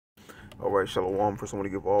All right, Shalom. First, I want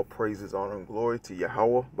to give all praises, honor, and glory to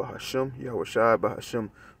Yahweh, Bahashim, Yahawashi,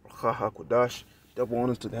 Bahashim, Rachaha, Kodash. Double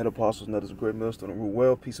honors to the head apostles and others of great millstone and rule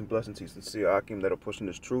well. Peace and blessings to sincere Akim that are pushing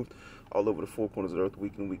this truth all over the four corners of the earth,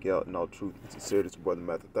 week in, week out, in all truth and sincerity. It's Brother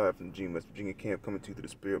Matthew from the West Virginia camp, coming to you through the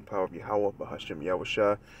spirit and power of Yahweh, Bahashim,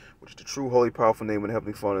 Yahawashi, which is the true, holy, powerful name of the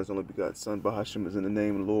Heavenly Father, His only begotten Son. Bahashim is in the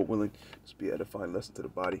name, and the Lord willing, this be an edifying lesson to the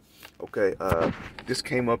body. Okay, this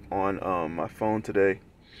came up on my phone today.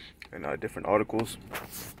 And different articles.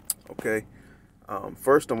 Okay,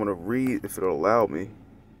 first I'm going to read, if it'll allow me.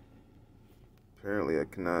 Apparently I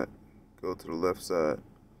cannot go to the left side.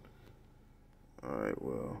 Alright,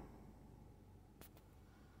 well,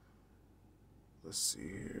 let's see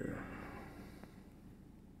here.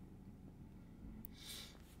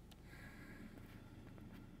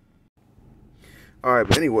 Alright,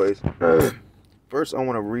 but anyways, first I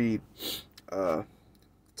want to read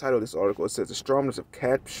title of this article. It says astronomers have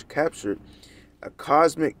captured a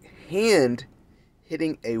cosmic hand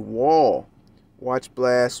hitting a wall. Watch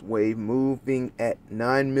blast wave moving at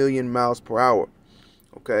 9 million miles per hour.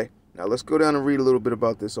 Okay, now let's go down and read a little bit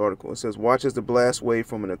about this article. It says, watch as the blast wave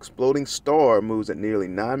from an exploding star moves at nearly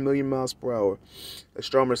 9 million miles per hour.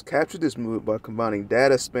 Astronomers captured this move by combining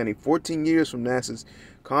data spanning 14 years from NASA's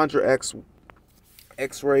Chandra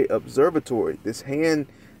X-ray Observatory. This hand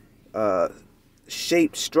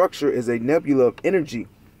shaped structure is a nebula of energy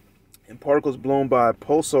and particles blown by a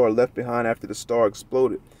pulsar left behind after the star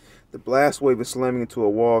exploded. The blast wave is slamming into a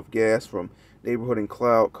wall of gas from neighborhood and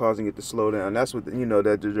cloud, causing it to slow down. That's what, you know,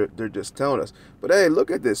 that they're just telling us. But hey,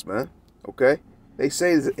 look at this, man. Okay, they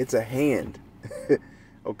say it's a hand.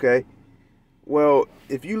 Okay, well,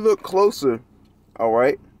 if you look closer, all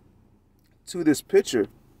right, to this picture.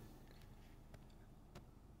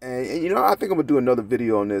 And you know, I think I'm gonna do another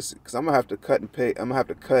video on this because I'm gonna have to cut and paste. I'm gonna have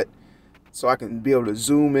to cut so I can be able to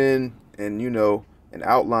zoom in and, you know, and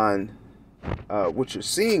outline what you're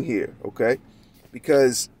seeing here. Okay,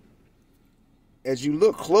 because as you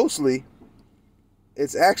look closely,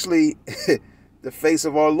 it's actually the face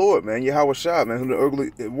of our Lord, man, Yahawashi, man, who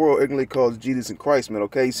the world ignorantly calls Jesus and Christ, man.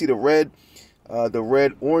 Okay, you see the red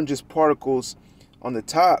orangish particles on the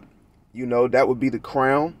top. You know, that would be the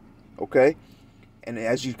crown. Okay. And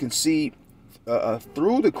as you can see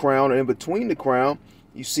through the crown or in between the crown,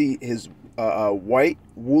 you see his white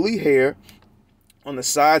woolly hair on the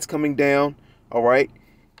sides coming down. All right.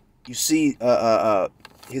 You see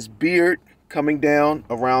his beard coming down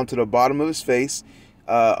around to the bottom of his face.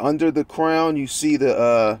 Under the crown, you see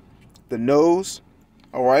the nose.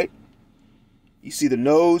 All right. You see the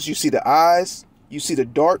nose. You see the eyes. You see the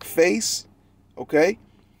dark face. Okay.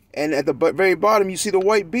 And at the very bottom, you see the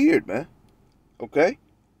white beard, man. Okay,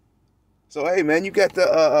 so hey, man, you got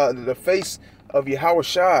the face of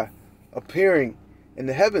Yahawashi appearing in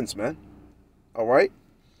the heavens, man. All right.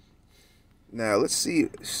 Now let's see.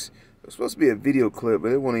 It's supposed to be a video clip,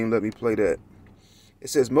 but it won't even let me play that. It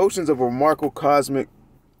says motions of a remarkable cosmic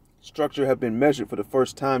structure have been measured for the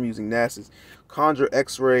first time using NASA's Chandra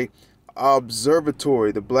X-ray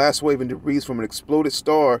Observatory. The blast wave and debris from an exploded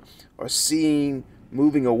star are seen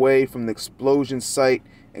moving away from the explosion site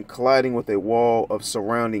and colliding with a wall of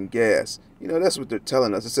surrounding gas. You know, that's what they're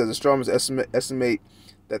telling us. It says astronomers estimate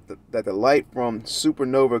that the light from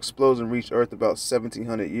supernova explosion reached Earth about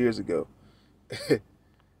 1,700 years ago. You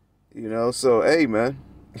know, so hey, man.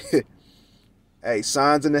 Hey,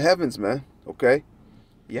 signs in the heavens, man. Okay,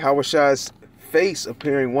 Yahawashi's face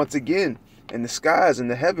appearing once again in the skies, in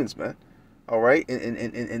the heavens, man. All right,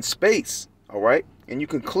 in space. All right, and you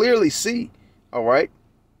can clearly see. All right.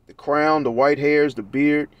 The crown, the white hairs, the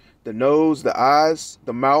beard, the nose, the eyes,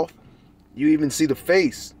 the mouth. You even see the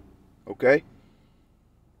face. Okay.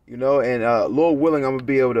 You know, and Lord willing, I'm going to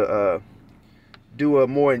be able to do a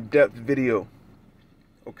more in-depth video.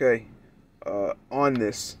 Okay. On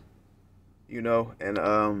this. You know, and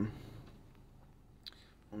I don't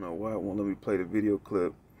know why it won't let me play the video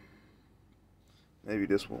clip. Maybe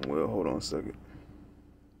this one will. Hold on a second.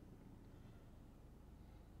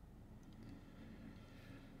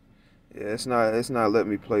 Yeah, it's not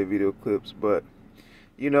letting me play video clips, but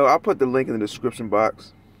you know, I'll put the link in the description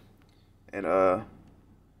box, and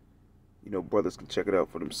you know, brothers can check it out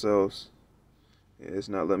for themselves. Yeah, it's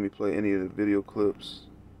not letting me play any of the video clips,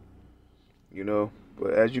 you know,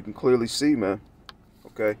 but as you can clearly see, man,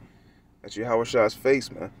 okay, that's Yahawashi's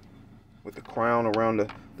face, man, with the crown around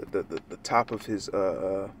the top of his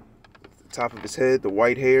top of his head, the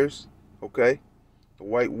white hairs, okay, the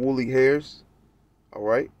white woolly hairs, all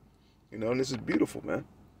right. You know, and this is beautiful, man.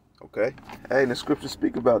 Okay. Hey, and the scriptures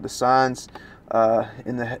speak about the signs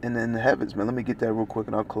in the heavens, man. Let me get that real quick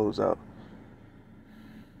and I'll close out.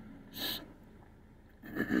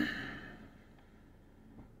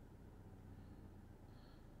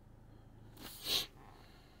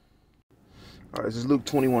 All right, this is Luke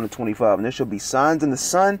 21:25. And there shall be signs in the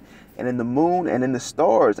sun, and in the moon, and in the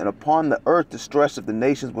stars, and upon the earth distress of the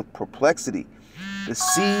nations with perplexity, the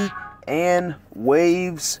sea and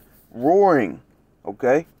waves roaring.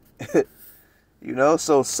 Okay? You know,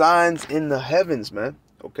 so signs in the heavens, man.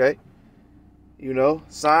 Okay? You know,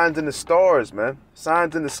 signs in the stars, man.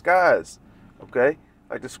 Signs in the skies. Okay?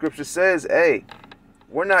 Like the scripture says, hey,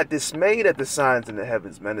 we're not dismayed at the signs in the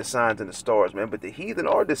heavens, man, the signs in the stars, man. But the heathen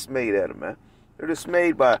are dismayed at them, man. They're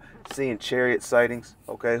dismayed by seeing chariot sightings,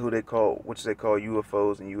 okay, which they call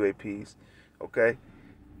UFOs and UAPs, okay.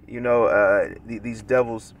 You know, these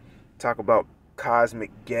devils talk about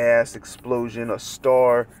cosmic gas explosion, a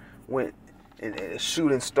star went and a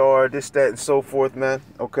shooting star, this, that, and so forth, man,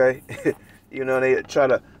 okay. You know, they try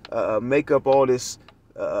to make up all this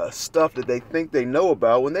stuff that they think they know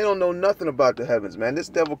about when they don't know nothing about the heavens, man. This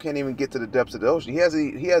devil can't even get to the depths of the ocean. He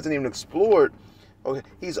hasn't even explored. Okay,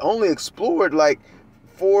 he's only explored like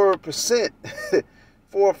 4%,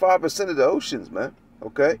 4 or 5% of the oceans, man.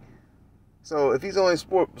 Okay, so if he's only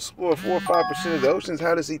explored 4 or 5% of the oceans,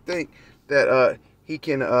 how does he think that he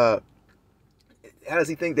can? How does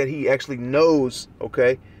he think that he actually knows?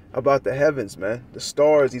 Okay, about the heavens, man, the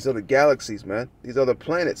stars, these other galaxies, man, these other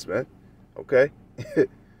planets, man. Okay,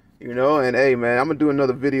 you know, and hey, man, I'm gonna do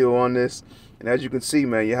another video on this, and as you can see,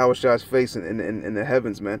 man, Yahawashi's face in the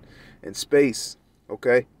heavens, man, in space.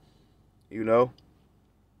 Okay, you know,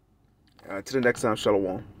 till the next time,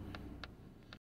 Shalom.